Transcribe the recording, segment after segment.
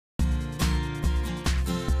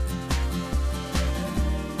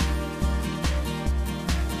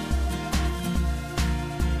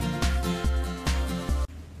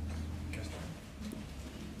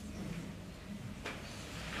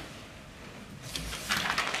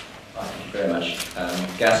very much.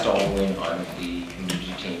 Gaston Bowen, I'm the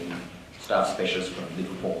community team staff specialist from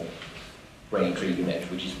Liverpool Braintree Unit,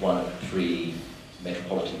 which is one of 3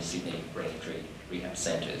 metropolitan Sydney Braintree Rehab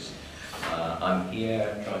centres. I'm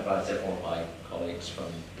here joined by several of my colleagues from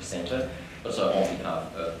the centre, also on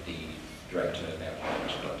behalf of the Director of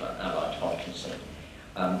our Dr. Allied Hodgkinson.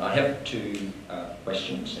 I have 2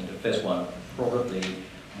 questions, and the first one probably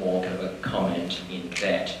more kind of a comment in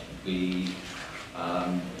that we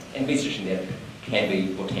envisage there can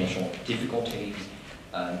be potential difficulties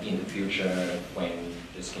in the future when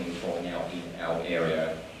the scheme is rolling out in our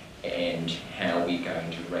area, and how we're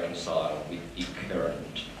going to reconcile with the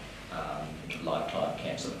current lifetime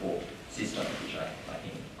care support system, which I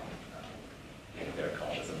think we're very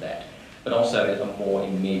conscious of that. But also a more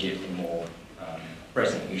immediate and more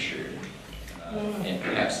present issue, and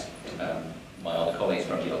perhaps my other colleagues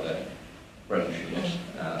from the other branch unit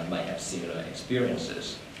may have similar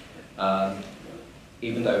experiences.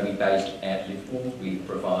 Even though we're based at Liverpool, we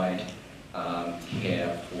provide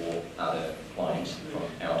care for other clients from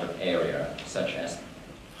out of area, such as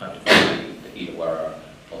Hunter Valley, the Illawarra,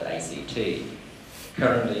 or the ACT.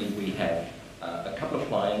 Currently, we have a couple of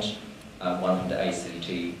clients, one from the ACT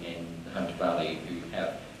and the Hunter Valley, who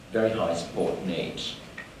have very high support needs.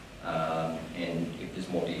 And if there's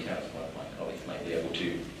more details, one of my colleagues may be able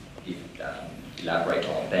to elaborate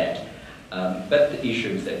on that. But the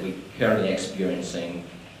issues that we're currently experiencing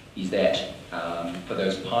is that for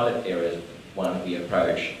those pilot areas, when we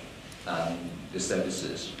approach the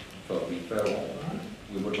services for referral,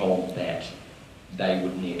 we were told that they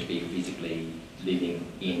would need to be physically living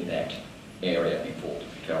in that area before the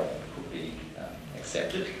referral could be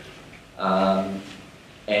accepted.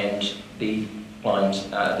 And the clients,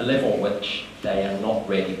 the level which they are not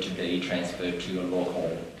ready to be transferred to a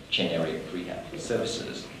local generic rehab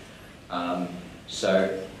services.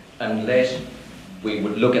 So unless we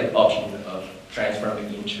would look at the option of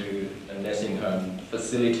transferring into a nursing home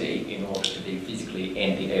facility in order to be physically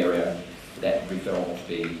in the area that referral to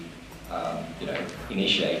be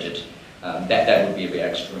initiated, that would be a very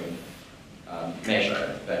extreme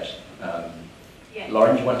measure. But yeah.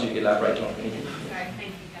 Lauren, do you want to elaborate on anything? Sorry,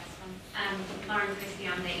 thank you, Gaston. Lauren Christie,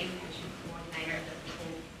 I'm the inpatient coordinator of the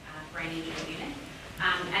Liverpool Brain Injury Unit.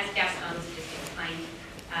 As Gaston's just explained,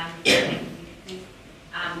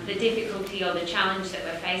 the difficulty or the challenge that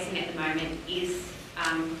we're facing at the moment is,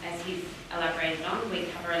 as he's elaborated on, we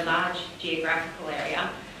cover a large geographical area.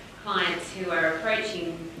 Clients who are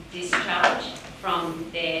approaching discharge from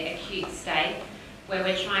their acute state, where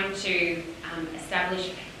we're trying to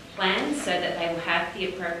establish plans so that they will have the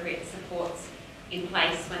appropriate supports in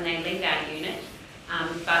place when they leave our unit.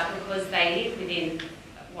 But because they live within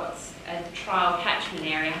what's a trial catchment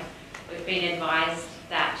area, we've been advised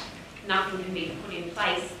that nothing can be put in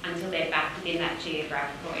place until they're back within that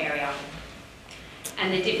geographical area.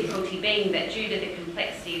 And the difficulty being that due to the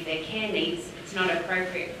complexity of their care needs, it's not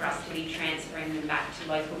appropriate for us to be transferring them back to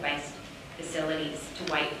local-based facilities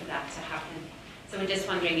to wait for that to happen. So we're just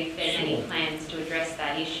wondering if there's any plans to address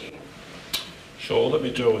that issue. Sure, let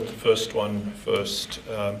me deal with the first one first.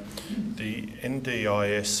 The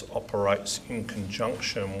NDIS operates in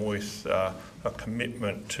conjunction with a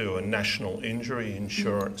commitment to a national injury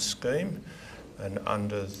insurance scheme, and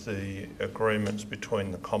under the agreements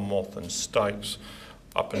between the Commonwealth and states,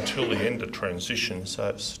 up until the end of transition, so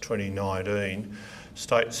it's 2019,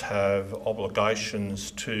 states have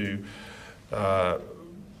obligations to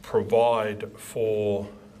provide for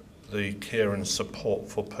the care and support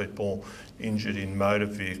for people injured in motor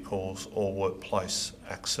vehicles or workplace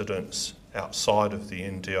accidents outside of the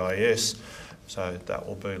NDIS. So that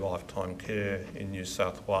will be lifetime care in New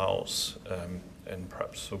South Wales, and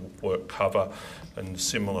perhaps a work cover and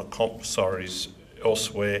similar compulsories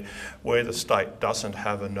elsewhere, where the state doesn't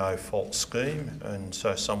have a no-fault scheme, and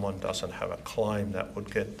so someone doesn't have a claim that would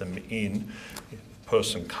get them in. If the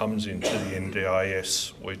person comes into the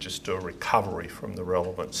NDIS, we just do a recovery from the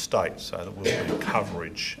relevant state, so there will be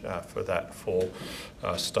coverage for that for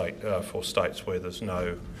states where there's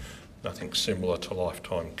nothing similar to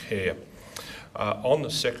lifetime care. On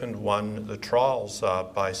the second one, the trials are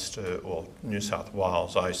based, New South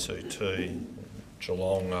Wales, ACT,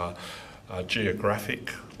 Geelong are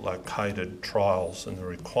geographic located trials, and the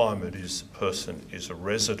requirement is the person is a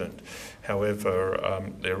resident. However,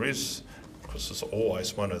 there is, because there's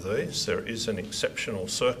always one of these, there is an exceptional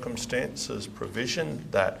circumstances provision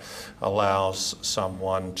that allows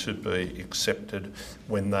someone to be accepted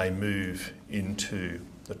when they move into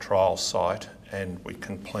the trial site, and we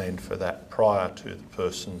can plan for that prior to the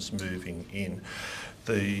person's moving in.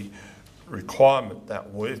 The requirement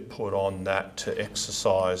that we've put on that to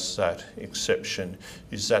exercise that exception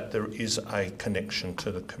is that there is a connection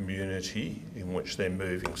to the community in which they're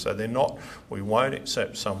moving. So we won't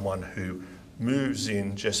accept someone who moves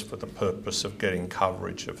in just for the purpose of getting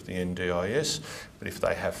coverage of the NDIS, but if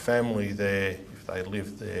they have family there, if they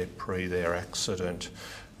live there pre their accident,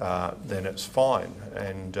 then it's fine,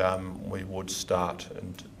 and we would start.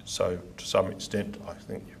 And so to some extent I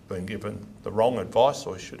think you've been given the wrong advice,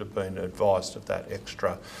 or you should have been advised of that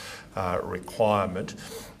extra requirement.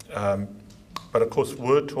 But of course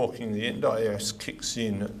we're talking, the NDIS kicks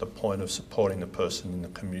in at the point of supporting the person in the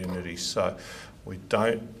community, so we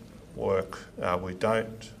don't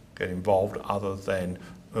get involved other than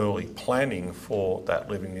early planning for that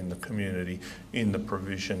living in the community in the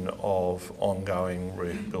provision of ongoing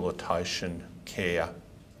rehabilitation care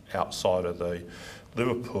outside of the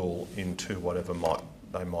Liverpool into whatever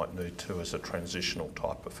they might need to as a transitional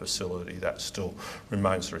type of facility. That still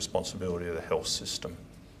remains the responsibility of the health system.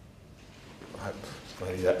 I hope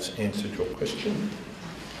maybe that's answered your question.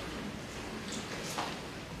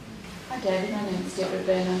 Hi David, my name is Deborah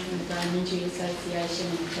Burnham from the Brain Injury Association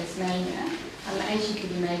in Tasmania. As you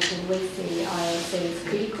can imagine, we see ILC as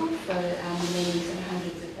critical for the millions and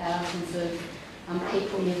hundreds of thousands of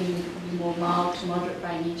people living with more mild to moderate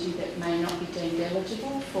brain injury that may not be deemed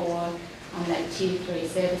eligible for that Tier 3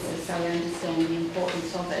 services, so we understand the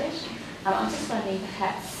importance of it. I'm just wondering,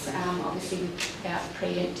 perhaps, obviously without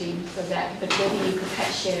preempting for that, but whether you could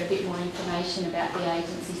perhaps share a bit more information about the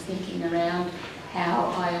agency's thinking around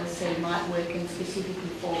how ILC might work, and specifically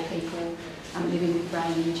for people living with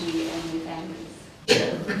brain injury and with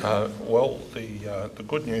families. Well, the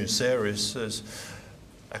good news there is there's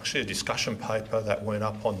actually a discussion paper that went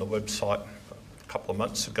up on the website a couple of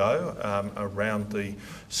months ago around the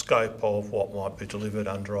scope of what might be delivered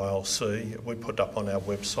under ILC. We put up on our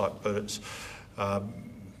website, but it's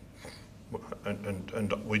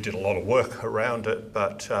and we did a lot of work around it,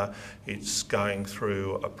 but it's going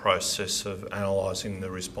through a process of analysing the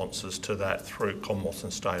responses to that through Commonwealth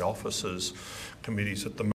and State officers committees at the moment.